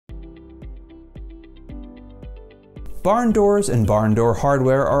Barn doors and barn door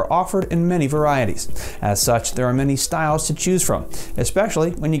hardware are offered in many varieties. As such, there are many styles to choose from,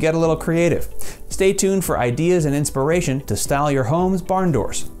 especially when you get a little creative. Stay tuned for ideas and inspiration to style your home's barn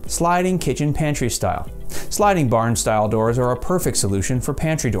doors. Sliding kitchen pantry style. Sliding barn style doors are a perfect solution for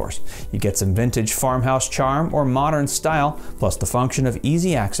pantry doors. You get some vintage farmhouse charm or modern style, plus the function of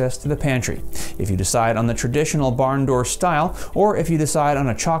easy access to the pantry. If you decide on the traditional barn door style, or if you decide on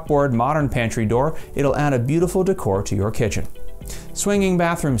a chalkboard modern pantry door, it'll add a beautiful decor to your kitchen. Swinging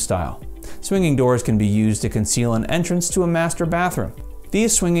bathroom style. Swinging doors can be used to conceal an entrance to a master bathroom.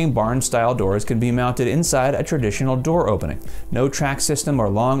 These swinging barn-style doors can be mounted inside a traditional door opening. No track system or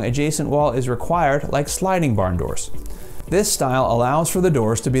long adjacent wall is required like sliding barn doors. This style allows for the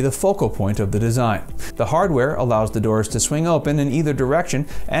doors to be the focal point of the design. The hardware allows the doors to swing open in either direction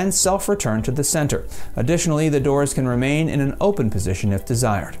and self-return to the center. Additionally, the doors can remain in an open position if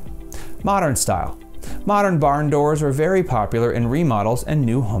desired. Modern style. Modern barn doors are very popular in remodels and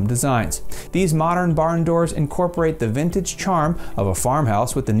new home designs. These modern barn doors incorporate the vintage charm of a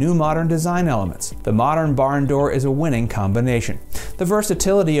farmhouse with the new modern design elements. The modern barn door is a winning combination. The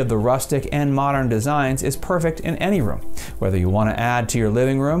versatility of the rustic and modern designs is perfect in any room. Whether you want to add to your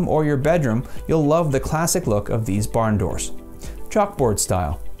living room or your bedroom, you'll love the classic look of these barn doors. Chalkboard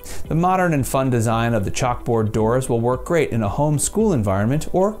style. The modern and fun design of the chalkboard doors will work great in a home school environment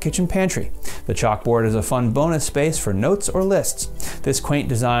or kitchen pantry. The chalkboard is a fun bonus space for notes or lists. This quaint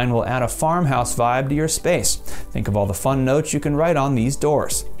design will add a farmhouse vibe to your space. Think of all the fun notes you can write on these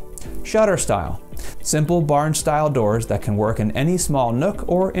doors. Shutter style. Simple barn-style doors that can work in any small nook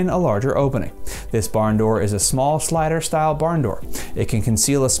or in a larger opening. This barn door is a small slider-style barn door. It can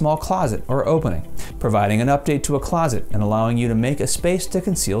conceal a small closet or opening, providing an update to a closet and allowing you to make a space to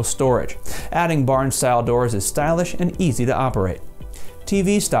conceal storage. Adding barn-style doors is stylish and easy to operate.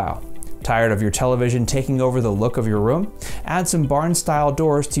 TV style. Tired of your television taking over the look of your room? Add some barn-style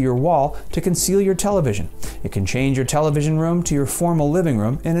doors to your wall to conceal your television. It can change your television room to your formal living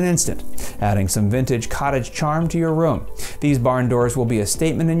room in an instant, adding some vintage cottage charm to your room. These barn doors will be a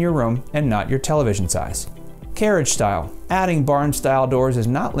statement in your room and not your television size. Carriage style. Adding barn-style doors is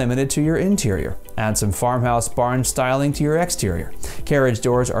not limited to your interior. Add some farmhouse barn styling to your exterior. Carriage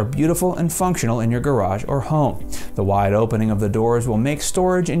doors are beautiful and functional in your garage or home. The wide opening of the doors will make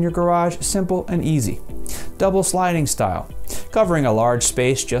storage in your garage simple and easy. Double sliding style. Covering a large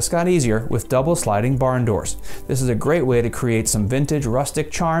space just got easier with double sliding barn doors. This is a great way to create some vintage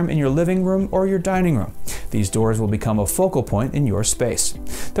rustic charm in your living room or your dining room. These doors will become a focal point in your space.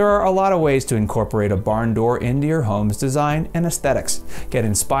 There are a lot of ways to incorporate a barn door into your home's design and aesthetics. Get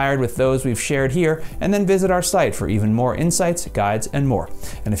inspired with those we've shared here and then visit our site for even more insights, guides, and more.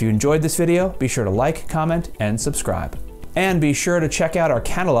 And if you enjoyed this video, be sure to like, comment, and subscribe. And be sure to check out our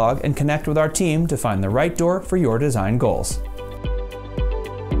catalog and connect with our team to find the right door for your design goals.